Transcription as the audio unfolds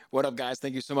What up, guys?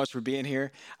 Thank you so much for being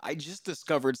here. I just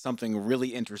discovered something really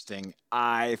interesting.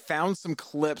 I found some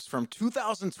clips from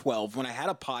 2012 when I had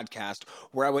a podcast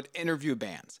where I would interview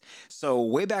bands. So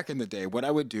way back in the day, what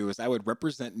I would do is I would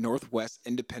represent Northwest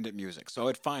independent music. So I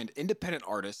would find independent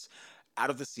artists out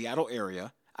of the Seattle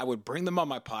area. I would bring them on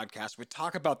my podcast, would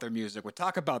talk about their music, would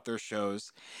talk about their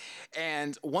shows.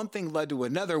 And one thing led to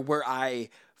another where I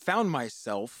found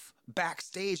myself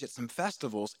backstage at some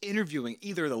festivals interviewing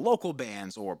either the local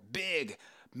bands or big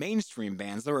mainstream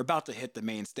bands that were about to hit the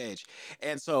main stage.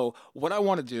 And so what I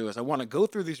want to do is I want to go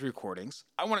through these recordings.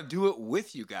 I want to do it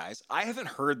with you guys. I haven't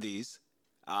heard these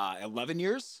 11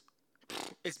 years.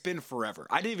 It's been forever.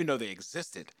 I didn't even know they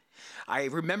existed. I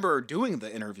remember doing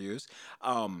the interviews.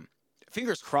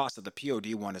 Fingers crossed that the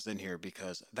POD one is in here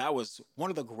because that was one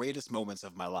of the greatest moments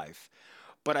of my life.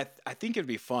 But I think it'd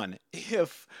be fun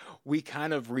if we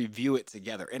kind of review it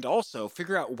together and also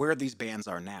figure out where these bands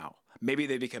are now. Maybe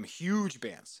they become huge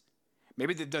bands.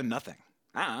 Maybe they've done nothing.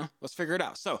 I don't know. Let's figure it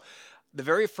out. So the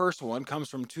very first one comes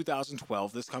from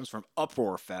 2012. This comes from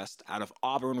Uproar Fest out of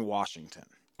Auburn, Washington.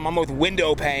 I'm with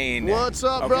Windowpane. What's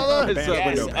up, brother?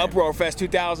 Yes, Uproar Fest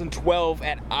 2012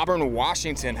 at Auburn,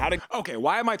 Washington. Okay,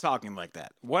 why am I talking like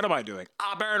that? What am I doing?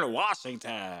 Auburn,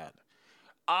 Washington.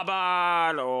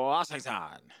 Auburn,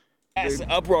 Washington. Yes,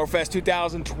 Uproar Fest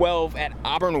 2012 at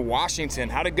Auburn, Washington.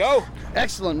 How'd it go?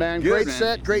 Excellent, man. Good, great man.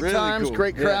 set, great Really times, cool.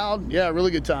 great crowd. Yeah,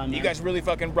 really good time, man. You guys really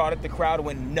fucking brought it. The crowd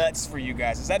went nuts for you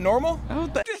guys. Is that normal?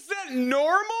 Is that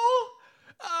normal?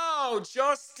 Oh,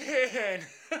 Justin.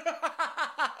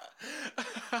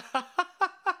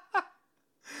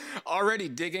 Already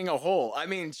digging a hole. I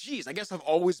mean, geez, I guess I've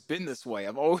always been this way.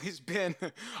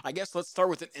 I guess let's start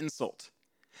with an insult.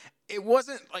 It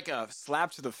wasn't like a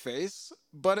slap to the face,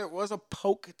 but it was a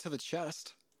poke to the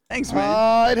chest. Thanks,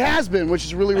 man. It has been, which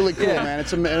is really, really cool, man.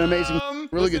 It's an amazing,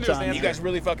 really good time. You guys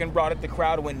really fucking brought it. The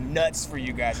crowd went nuts for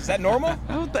you guys. Is that normal?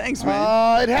 Oh, thanks,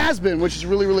 man. It has been, which is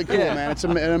really, really cool, man. It's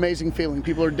an amazing feeling.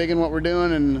 People are digging what we're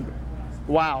doing, and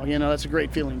wow, that's a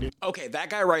great feeling, dude. Okay, that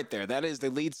guy right there, that is the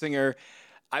lead singer.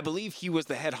 I believe he was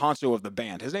the head honcho of the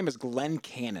band. His name is Glenn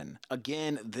Cannon.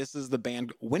 Again, this is the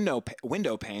band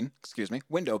Windowpane,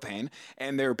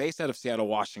 and they're based out of Seattle,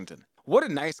 Washington. What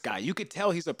a nice guy. You could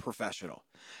tell he's a professional.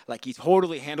 Like, he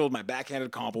totally handled my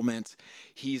backhanded compliment.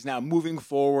 He's now moving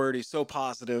forward. He's so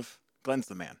positive. Glenn's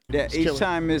the man. Yeah, each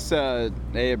time it's a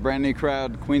brand new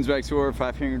crowd, Queensryche Tour,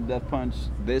 Five Finger Death Punch,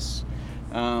 this.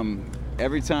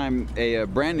 Every time a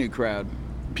brand new crowd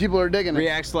People are digging it.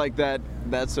 reacts like that,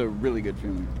 that's a really good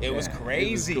feeling. It was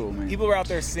crazy. It was cool, man. People were out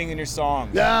there singing your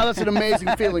songs. Yeah, that's an amazing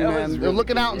feeling, That man. was really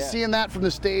Looking cool, out and seeing that from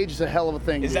the stage is a hell of a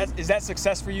thing. Is that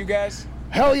success for you guys?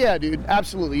 Hell yeah, dude.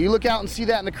 Absolutely. You look out and see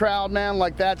that in the crowd, man,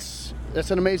 like that's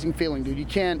an amazing feeling, dude.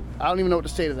 I don't even know what to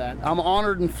say to that. I'm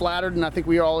honored and flattered, and I think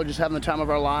we are all just having the time of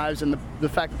our lives, and the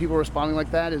fact that people are responding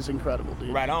like that is incredible,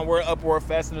 dude. Right on. We're at Uproar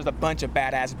Fest, and there's a bunch of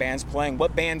badass bands playing.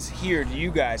 What bands here do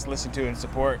you guys listen to and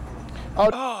support?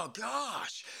 Oh,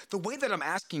 gosh. The way that I'm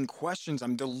asking questions,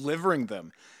 I'm delivering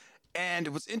them. And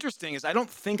what's interesting is I don't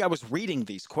think I was reading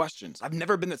these questions. I've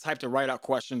never been the type to write out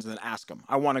questions and then ask them.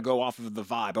 I want to go off of the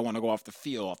vibe. I want to go off the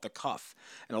feel, off the cuff.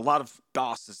 And a lot of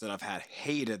bosses that I've had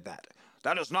hated that.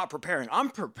 That is not preparing. I'm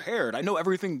prepared. I know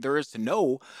everything there is to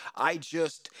know. I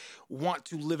just want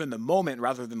to live in the moment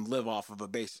rather than live off of a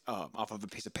piece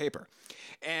of paper.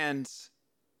 And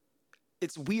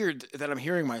it's weird that I'm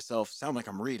hearing myself sound like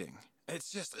I'm reading. It's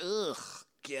just, ugh,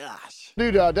 gosh.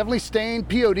 Dude, definitely Stained,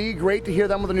 POD, great to hear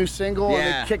them with a new single, Yeah.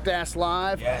 and they kicked ass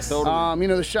live. Yes. Totally.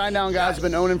 The Shinedown guys have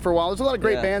been owning for a while. There's a lot of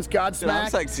great bands, Godsmack. Dude,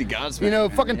 I'd like to see Godsmack. Man.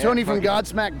 Fucking Tony from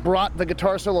Godsmack brought the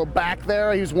guitar solo back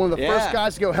there. He was one of the first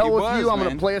guys to go, hell he with was, you, I'm going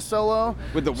man. to play a solo.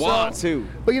 With the wah, too.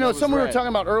 But, That was something we were right. talking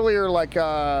about earlier,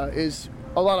 is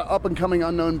a lot of up-and-coming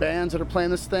unknown bands that are playing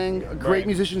this thing. Great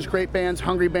musicians, great bands,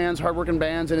 hungry bands, hardworking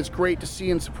bands, and it's great to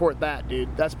see and support that,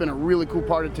 dude. That's been a really cool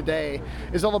part of today,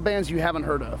 is all the bands you haven't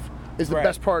heard of. Is the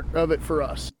best part of it for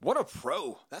us. What a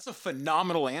pro. That's a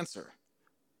phenomenal answer.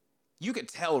 You could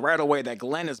tell right away that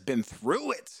Glenn has been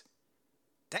through it.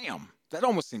 Damn, that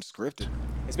almost seems scripted.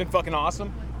 It's been fucking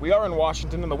awesome. We are in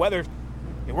Washington, and the weather,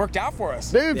 it worked out for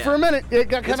us. Dude, for a minute, it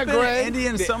got kind of It's been gray. an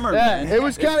Indian summer, Yeah, man. it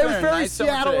was very nice summer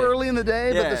Seattle today. early in the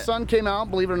day, but Yeah. the sun came out,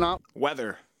 believe it or not,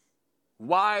 Weather.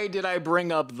 Why did I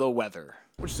bring up the weather?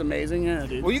 which is amazing. Yeah,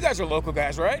 dude. Well, you guys are local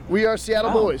guys, right? We are Seattle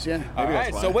boys, yeah. All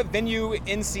right, that's so why. what venue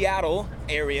in Seattle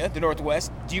area, the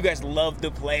Northwest, do you guys love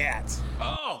to play at?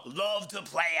 Oh, love to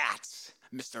play at.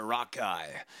 Mr. Rock Guy.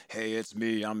 Hey, it's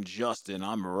me. I'm Justin.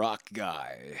 I'm Rock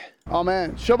Guy. Oh,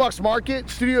 man. Showbox Market,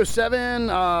 Studio 7,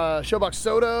 Showbox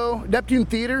Soto, Neptune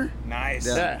Theater. Nice.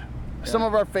 Yeah. Some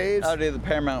of our faves. Oh, dude, the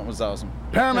Paramount was awesome.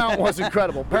 Paramount was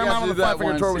incredible. Paramount on the that 5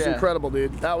 Finger once, Tour was yeah. incredible,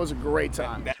 dude. That was a great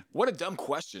time. What a dumb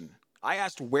question. I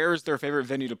asked where's their favorite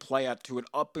venue to play at to an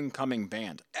up-and-coming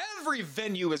band. Every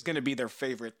venue is going to be their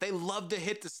favorite. They love to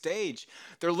hit the stage.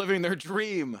 They're living their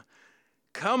dream.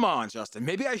 Come on, Justin.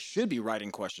 Maybe I should be writing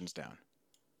questions down.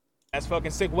 That's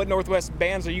fucking sick. What Northwest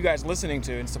bands are you guys listening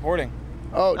to and supporting?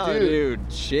 Oh, Oh, dude.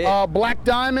 shit. Black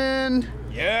Diamond.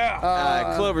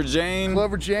 Yeah. Clover Jane.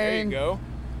 Clover there you Jane. go.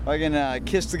 Fucking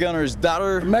Kiss the Gunner's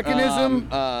Daughter. Mechanism.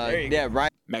 There you go. Yeah,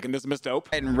 right. Mechanism is dope.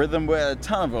 And Rhythm with a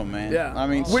ton of them, man. Yeah. I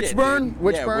mean, Witchburn. shit, dude.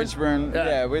 Witchburn. Yeah, Witchburn. Yeah.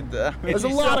 Yeah, with There's a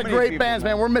so lot of many great people, bands,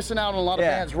 man. We're missing out on a lot of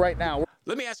Yeah. bands right now.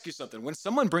 Let me ask you something. When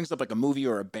someone brings up like a movie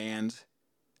or a band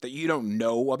that you don't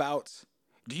know about,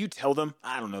 do you tell them,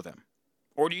 I don't know them?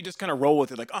 Or do you just kind of roll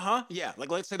with it like, yeah. Like,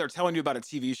 let's say they're telling you about a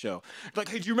TV show. Like,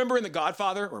 hey, do you remember in The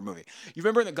Godfather, or movie, you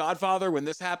remember in The Godfather when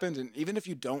this happened? And even if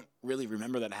you don't really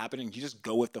remember that happening, you just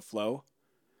go with the flow?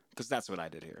 Because that's what I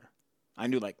did here. I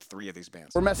knew like 3 of these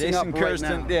bands. We're messing Jason up right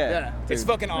Kirsten, now. yeah. It's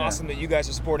fucking awesome that you guys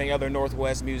are supporting other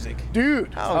Northwest music.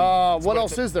 Dude, what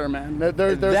else is there, man?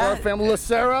 There's our family,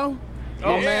 Lucero.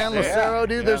 Oh, My man, yeah. Lucero,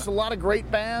 dude. Yeah. There's a lot of great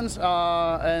bands,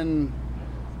 and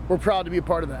we're proud to be a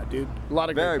part of that, dude. A lot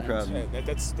of Very great proud. bands. Yeah,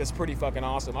 that's pretty fucking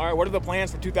awesome. All right, what are the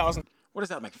plans for 2013? What is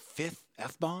that, like 5th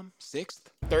F-bomb? 6th?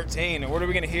 And what are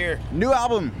we gonna hear? New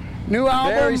album. New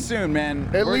album. Very soon, man.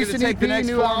 At We're least gonna an take the EP, next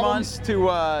new 4 album. months to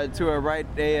write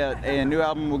a new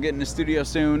album. We'll get in the studio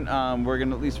soon. We're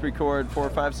gonna at least record 4 or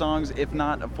 5 songs, if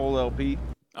not a full LP.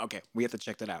 Okay, we have to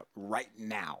check that out right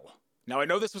now. Now, I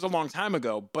know this was a long time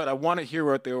ago, but I want to hear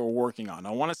what they were working on.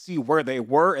 I want to see where they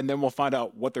were, and then we'll find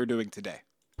out what they're doing today.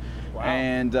 Wow.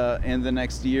 And in the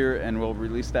next year, and we'll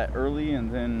release that early, and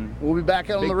then We'll be back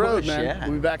out on Big the road, push, man. yeah.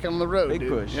 We'll be back out on the road, big dude.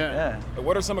 push. Yeah.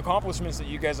 What are some accomplishments that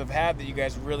you guys have had that you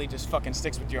guys really just fucking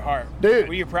sticks with your heart? Dude.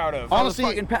 What are you proud of? Honestly,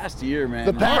 Fucking past year, man.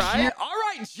 the past year. All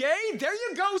right, Jay, there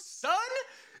you go, son.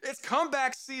 It's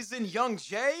comeback season, young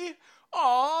Jay.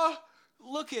 Aw,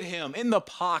 look at him in the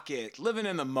pocket, living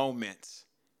in the moment.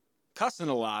 Cussing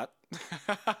a lot.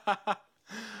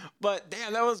 But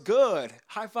damn, that was good.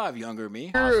 High five, younger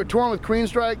me. Touring with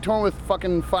Queenstrike, touring with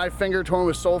fucking 5 Finger, touring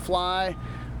with Soulfly.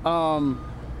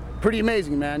 Pretty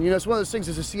amazing, man. You know, it's one of those things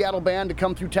as a Seattle band to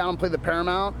come through town and play the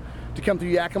Paramount, to come through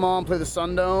Yakima and play the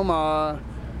Sundome.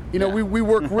 You know, we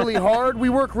work really hard. We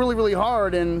work really, really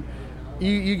hard, and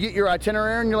you get your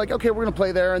itinerary and you're like, okay, we're gonna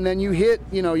play there, and then you hit,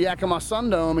 you know, Yakima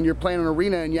Sundome and you're playing an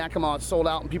arena in Yakima, it's sold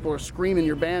out and people are screaming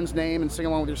your band's name and singing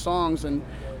along with your songs, and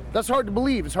that's hard to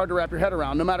believe. It's hard to wrap your head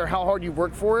around, no matter how hard you've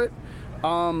worked for it.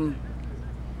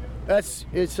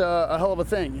 It's a hell of a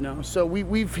thing, you know. So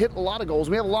we've hit a lot of goals.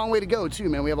 We have a long way to go too,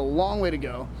 man. We have a long way to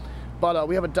go. But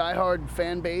we have a diehard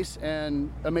fan base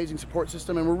and amazing support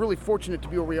system, and we're really fortunate to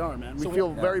be where we are, man. We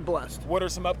feel very blessed. What are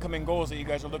some upcoming goals that you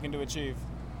guys are looking to achieve?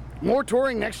 More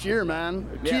touring next year,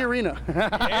 man. Key Arena.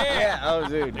 Yeah. Oh,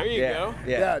 dude. There you go.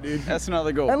 Yeah, dude. That's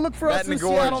another goal. And look for That us and in the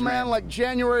gorge, Seattle, man. Like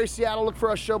January, Seattle. Look for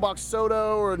us, Showbox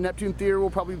Soto or Neptune Theater. We'll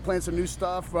probably be playing some new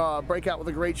stuff. Break out with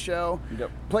a great show.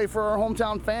 Yep. Play for our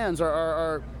hometown fans,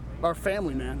 our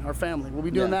family, man. Our family. We'll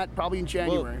be doing that probably in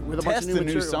January with a bunch test of new the new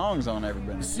material. songs on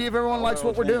everybody. See if everyone likes our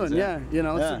what we're fans, doing. Yeah, you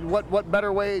know, Yeah. what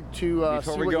better way to Before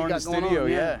see we what go you in the got going studio,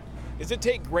 on? yeah. Does it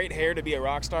take great hair to be a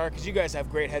rock star? Because you guys have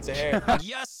great heads of hair.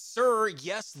 Yes, sir.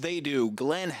 Yes, they do.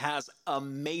 Glenn has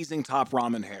amazing top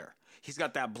ramen hair. He's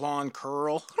got that blonde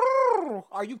curl.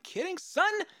 Are you kidding,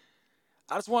 son?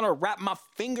 I just want to wrap my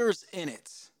fingers in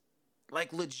it.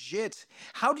 Like, legit.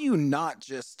 How do you not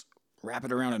just wrap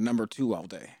it around a number 2 all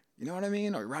day? You know what I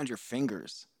mean? Or around your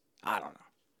fingers? I don't know.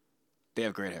 They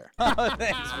have great hair. I'm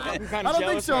I kind of don't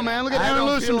think so, man. Look at Aaron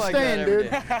Lewis from Stain, dude.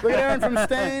 Look at Aaron from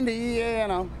Stain. Yeah, you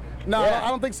know. No, Yeah. I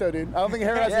don't think so, dude. I don't think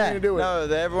hair has anything to do with it.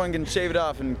 No, everyone can shave it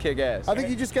off and kick ass. I think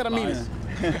you just gotta mean it.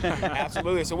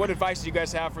 Absolutely. So what advice do you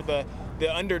guys have for the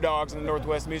underdogs in the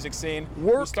Northwest music scene who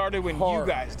Work started when hard.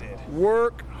 you guys did?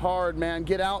 Work hard, man.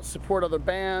 Get out, support other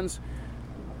bands.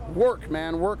 Work,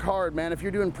 man. Work hard, man. If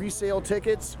you're doing pre-sale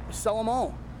tickets, sell them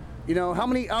all. You know,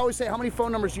 I always say, how many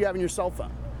phone numbers do you have in your cell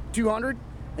phone? 200?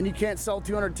 And you can't sell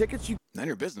 200 tickets? You None of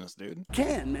your business, dude.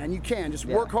 can, man. You can. Just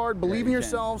work hard, believe in you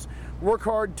yourselves, work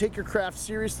hard, take your craft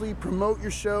seriously, promote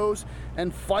your shows,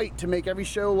 and fight to make every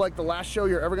show like the last show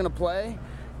you're ever gonna play.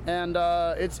 And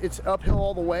it's uphill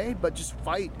all the way, but just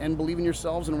fight and believe in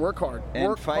yourselves and work hard. And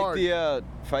work fight hard.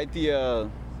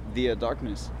 the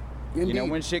darkness. You know,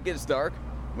 Indeed. when shit gets dark,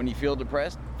 when you feel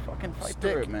depressed, fucking fight Stick.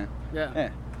 through it, man. Yeah.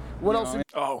 What You else? know,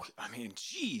 Oh, I mean,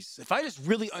 jeez. If I just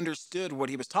really understood what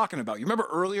he was talking about. You remember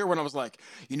earlier when I was like,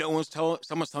 you know, when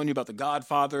someone's telling you about The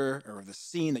Godfather or the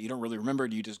scene that you don't really remember,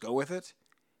 do you just go with it?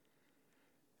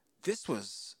 this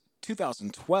was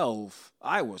 2012.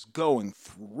 I was going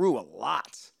through a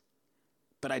lot,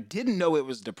 but I didn't know it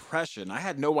was depression. I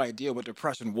had no idea what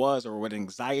depression was or what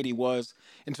anxiety was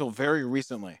until very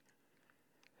recently.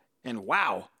 And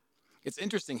wow, it's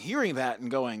interesting hearing that and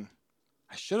going,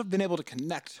 I should have been able to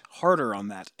connect harder on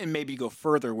that and maybe go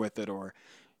further with it, or,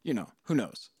 who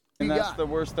knows? And that's the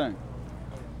worst thing.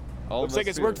 Looks like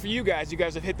it's worked for you guys. You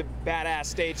guys have hit the badass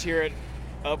stage here at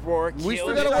Uproar. We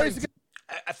still got a ways to go.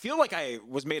 I feel like I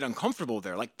was made uncomfortable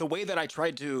there. Like the way that I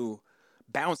tried to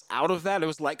bounce out of that, it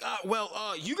was like,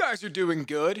 you guys are doing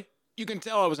good. You can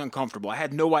tell I was uncomfortable. I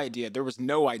had no idea. There was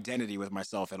no identity with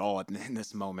myself at all in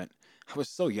this moment. I was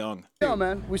so young. Yeah,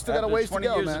 man. We still got a ways to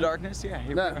go, 20 years man. of darkness, yeah.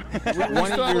 We 20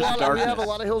 still years of we have a darkness.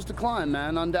 lot of hills to climb,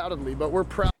 man, undoubtedly. But we're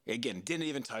proud. Again, didn't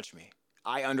even touch me.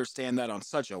 I understand that on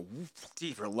such a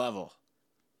deeper level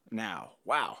now.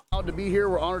 Wow. Proud to be here.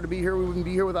 We're honored to be here. We wouldn't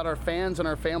be here without our fans and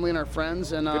our family and our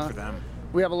friends. And Good for them.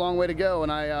 we have a long way to go.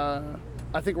 And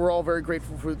I think we're all very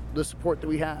grateful for the support that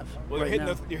we have. Well, right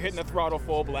now. you're hitting the throttle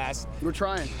full blast. We're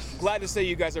trying. Glad to say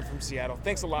you guys are from Seattle.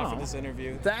 Thanks a lot for this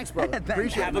interview. Thanks, brother.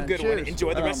 Appreciate Have it, a man. good Cheers. one.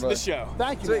 Enjoy the rest of the show.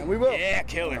 Thank you, man. We will. Yeah,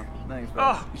 killer. Thanks, bro.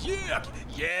 Oh,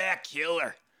 yeah,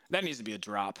 killer. That needs to be a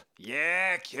drop.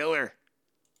 Yeah, killer.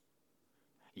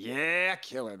 Yeah,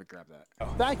 killer. Let me grab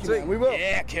that. Thank you, man. We will.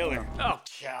 Yeah, killer. Oh,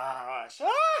 gosh.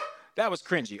 That was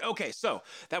cringy. Okay, so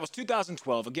that was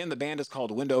 2012. Again, the band is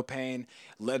called Windowpane,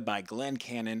 led by Glenn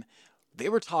Cannon. They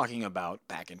were talking about,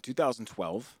 back in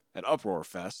 2012 at Uproar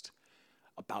Fest,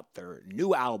 about their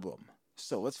new album.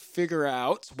 So let's figure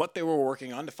out what they were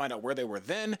working on to find out where they were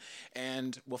then,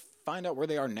 and we'll find out where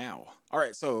they are now. All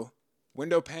right, so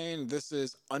Windowpane, this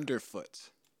is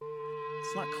Underfoot.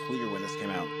 It's not clear when this came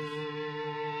out.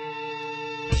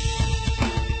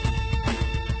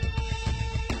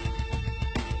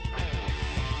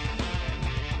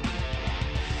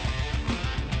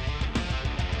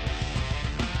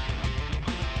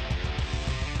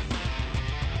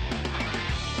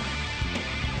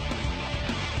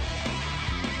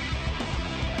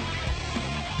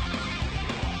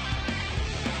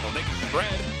 Well, they can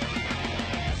spread.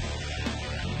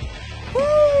 Woo!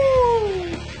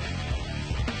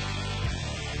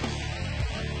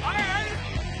 All right.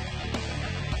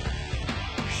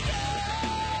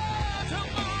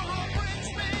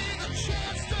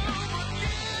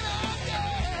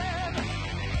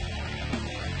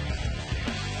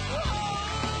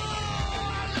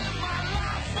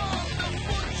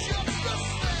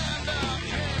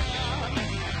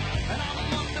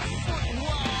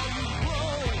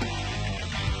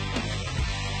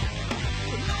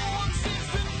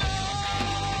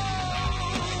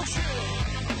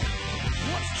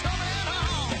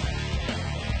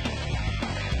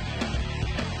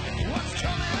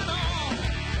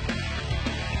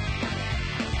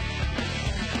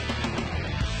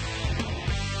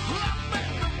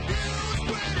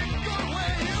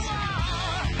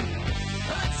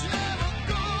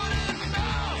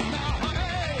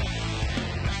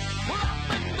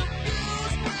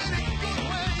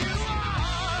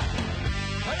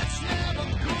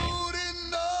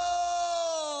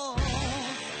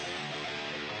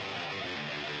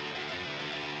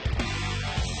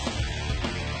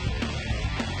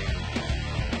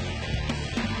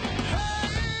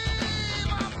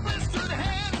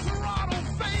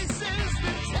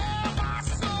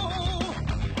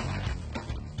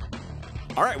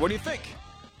 All right, what do you think?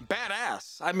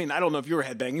 Badass. I mean, I don't know if you were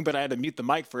headbanging, but I had to mute the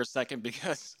mic for a second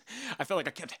because I felt like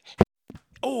I kept...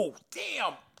 Oh,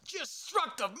 damn! Just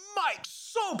struck the mic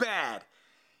so bad!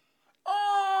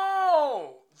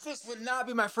 Oh! This would not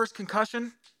be my first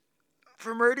concussion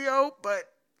from radio, but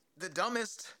the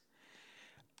dumbest.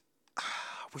 I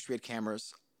wish we had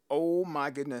cameras. Oh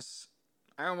my goodness.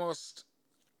 I almost...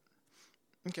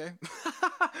 Okay.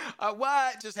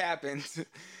 What just happened?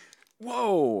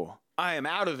 Whoa. I am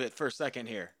out of it for a second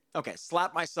here. Okay,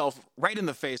 slap myself right in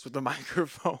the face with the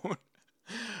microphone.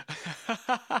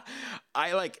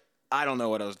 I don't know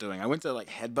what I was doing. I went to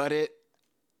headbutt it.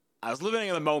 I was living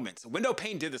in the moment.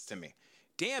 Windowpane did this to me.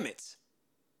 Damn it.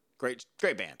 Great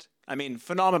band. I mean,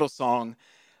 phenomenal song.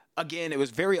 Again, it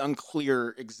was very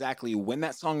unclear exactly when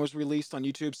that song was released on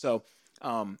YouTube. So,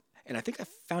 and I think I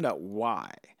found out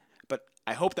why. But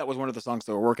I hope that was one of the songs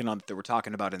they were working on that they were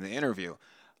talking about in the interview.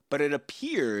 But it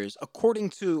appears, according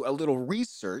to a little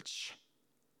research,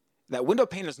 that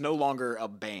Windowpane is no longer a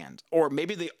band. Or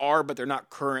maybe they are, but they're not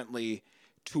currently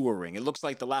touring. It looks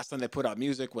like the last time they put out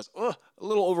music was a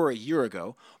little over a year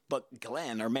ago. But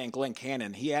Glenn, our man Glenn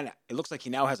Cannon, it looks like he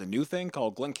now has a new thing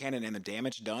called Glenn Cannon and the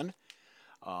Damage Done.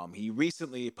 He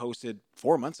recently posted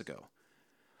 4 months ago.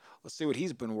 Let's see what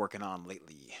he's been working on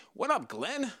lately. What up,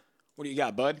 Glenn? What do you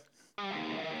got, bud?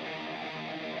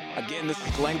 Again, this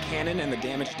is Glenn Cannon and The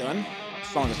Damage Done. The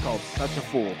song is called Such a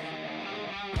Fool.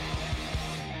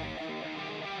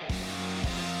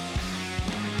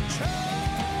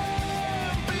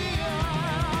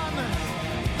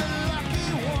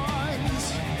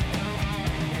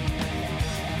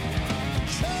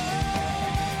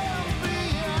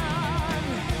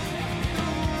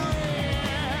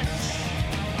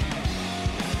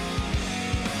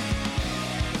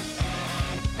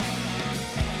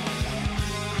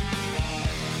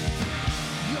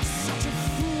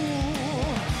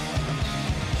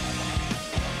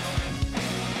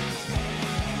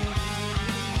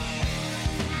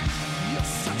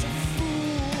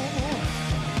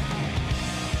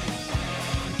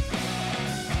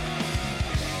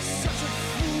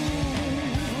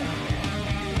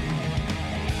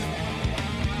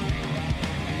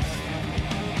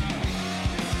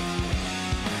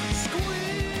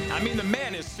 I mean, the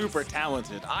man is super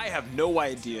talented. I have no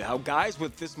idea how guys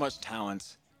with this much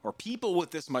talent, or people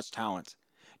with this much talent,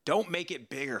 don't make it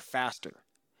bigger faster.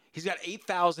 He's got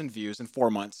 8,000 views in 4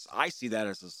 months. I see that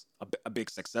as a big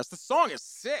success. The song is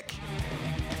sick.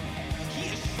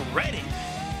 He is shredding.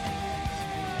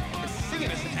 And singing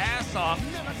his ass off.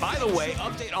 By the way,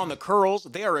 update on the curls.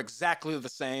 They are exactly the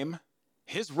same.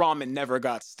 His ramen never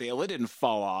got stale. It didn't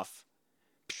fall off.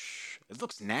 Psh, it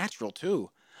looks natural, too.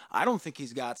 I don't think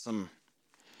he's got some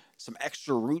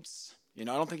extra roots. You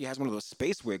know, I don't think he has one of those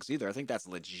space wigs either. I think that's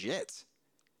legit.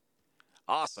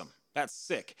 Awesome. That's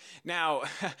sick. Now,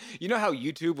 you know how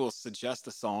YouTube will suggest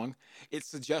a song? It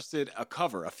suggested a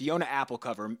cover, a Fiona Apple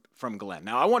cover from Glenn.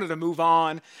 Now, I wanted to move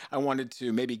on. I wanted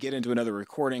to maybe get into another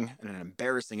recording and an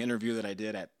embarrassing interview that I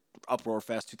did at Uproar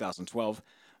Fest 2012.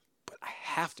 But I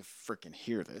have to freaking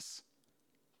hear this.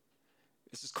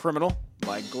 This is Criminal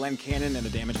by Glenn Cannon and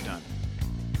The Damage Done.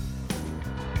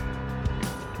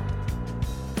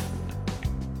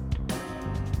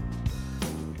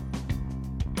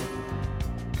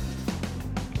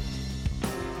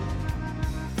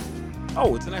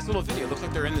 Oh, it's a nice little video. Looks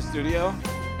like they're in the studio.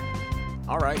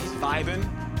 All right, he's vibing.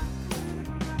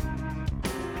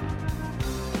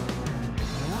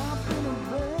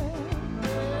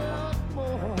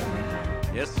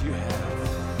 Yes, you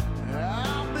have.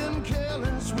 I've been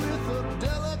careless with a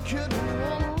delicate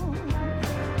woman,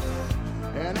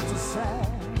 and it's a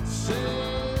sad,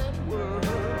 sad world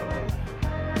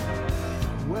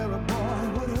where a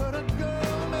boy would hurt a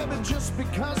girl, maybe just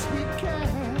because he can.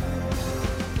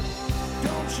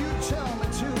 Don't you tell me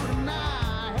to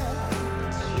deny.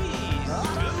 Jeez,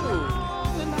 I'm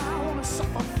wrong and I want to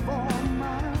suffer for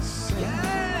my sin.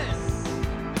 Yes!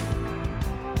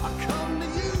 I come to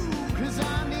you 'cause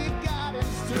I need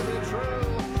guidance to be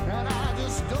true, and I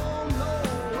just don't know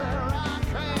where I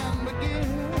can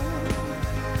begin.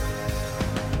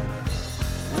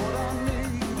 What I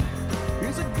need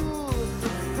is a good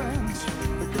defense,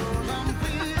 because I'm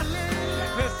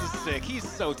feeling. This is sick. He's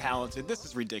so talented. This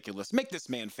is ridiculous. Make this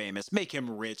man famous. Make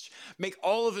him rich. Make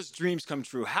all of his dreams come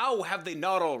true. How have they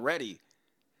not already?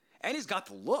 And he's got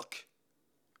the look.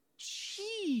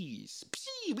 Jeez.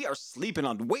 We are sleeping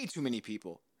on way too many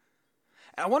people.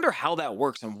 And I wonder how that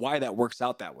works and why that works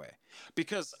out that way.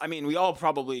 Because, I mean, we all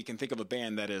probably can think of a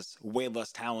band that is way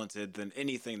less talented than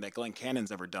anything that Glenn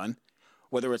Cannon's ever done.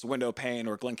 Whether it's Windowpane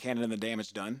or Glenn Cannon and The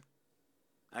Damage Done.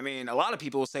 I mean, a lot of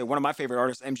people will say one of my favorite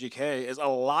artists, MGK, is a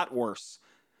lot worse.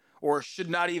 Or should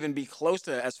not even be close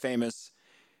to as famous,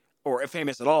 or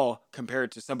famous at all,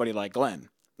 compared to somebody like Glenn.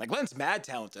 Like, Glenn's mad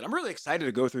talented. I'm really excited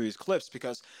to go through these clips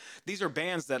because these are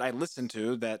bands that I listen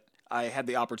to, that I had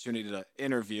the opportunity to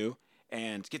interview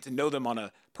and get to know them on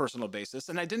a personal basis.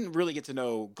 And I didn't really get to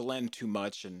know Glenn too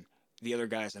much and the other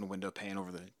guys in Windowpane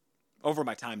over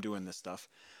my time doing this stuff.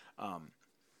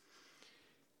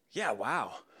 Yeah,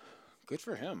 wow. Good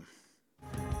for him.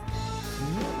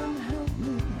 Heaven help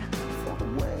me for the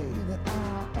way that I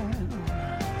am.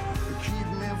 Keep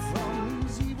me from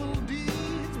these evil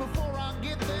deeds before I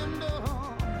get them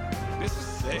done. This is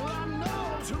sick. For I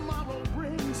know tomorrow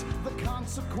brings the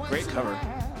consequences. Great cover.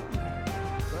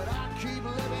 But I keep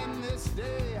living this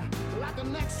day like the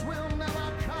next will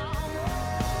never come.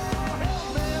 Oh, help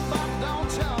me, but don't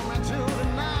tell me to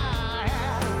deny.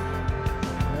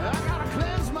 I gotta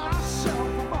cleanse myself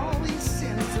of all these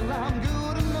sins till I'm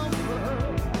good enough for her.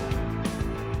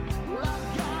 Well,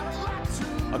 I've got a lot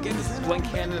to Again, this is Glenn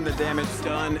Cannon and The Damage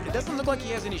Done. It doesn't look like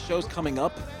he has any shows coming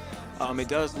up. It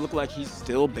does look like he's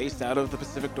still based out of the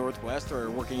Pacific Northwest or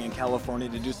working in California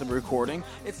to do some recording.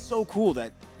 It's so cool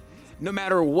that no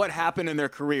matter what happened in their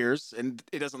careers, and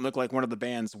it doesn't look like one of the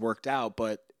bands worked out,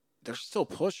 but they're still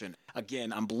pushing.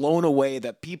 Again, I'm blown away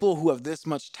that people who have this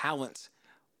much talent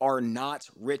are not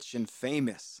rich and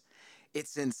famous.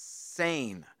 It's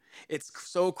insane. It's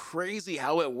so crazy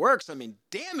how it works. I mean,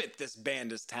 damn it, this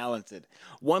band is talented.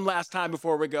 One last time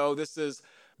before we go, this is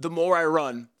The More I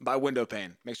Run by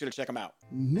Windowpane. Make sure to check them out.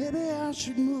 Maybe I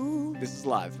should move. This is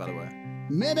live, by the way.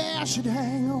 Maybe I should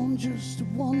hang on just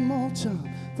one more time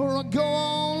before I go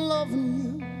on loving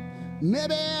you.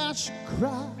 Maybe I should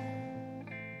cry.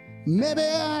 Maybe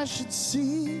I should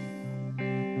see.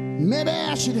 Maybe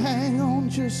I should hang on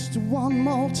just one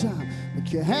more time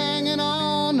like you're hanging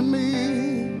on to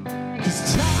me.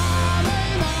 'Cause time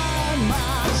ain't on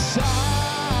my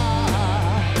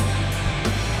side.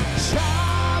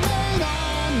 Time ain't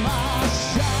on my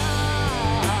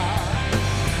side.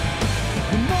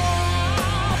 The more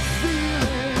I feel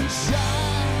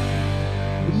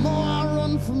inside, the more I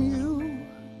run from you.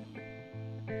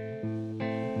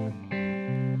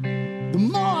 The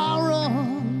more I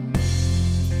run.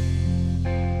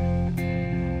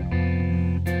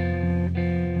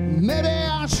 Maybe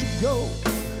I should go.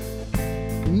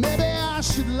 Maybe I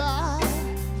should lie.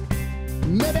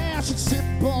 Maybe I should sip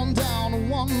on down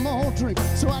one more drink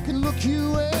so I can look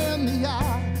you in the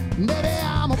eye. Maybe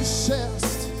I'm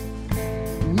obsessed.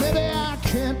 Maybe I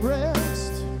can't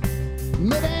rest.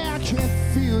 Maybe I can't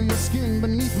feel your skin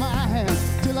beneath my hand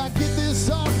till I get this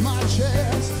off my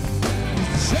chest.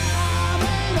 Time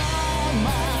ain't on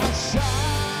my side.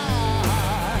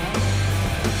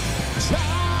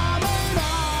 Time ain't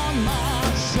on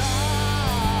my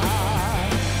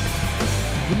side.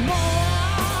 The more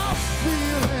I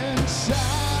feel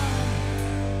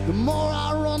inside, the more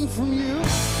I run from you.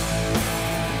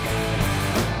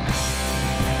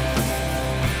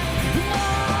 The more I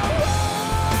run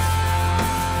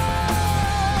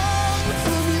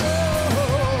from you.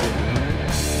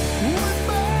 We're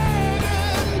mad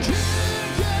and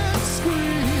kick and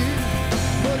scream,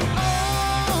 but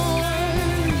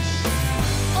always,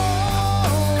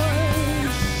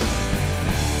 always,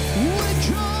 we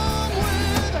come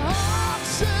with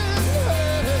hearts in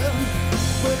hand,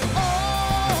 but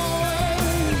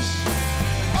always,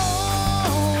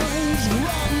 always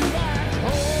run back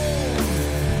home,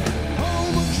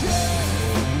 home again.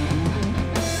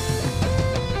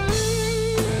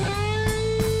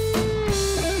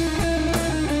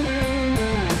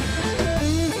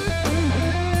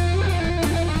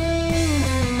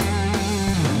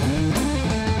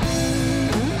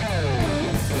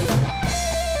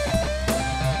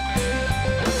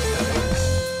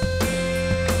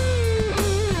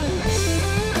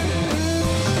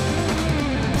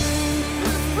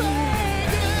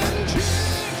 Bang and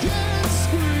kick and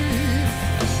scream,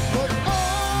 but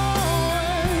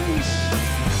always,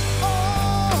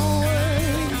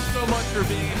 always, Thank you so much for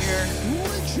being here. we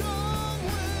come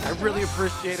with I really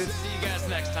appreciate it. See you guys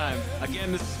next time.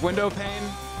 Again, this is Windowpane,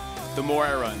 The More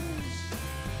I Run.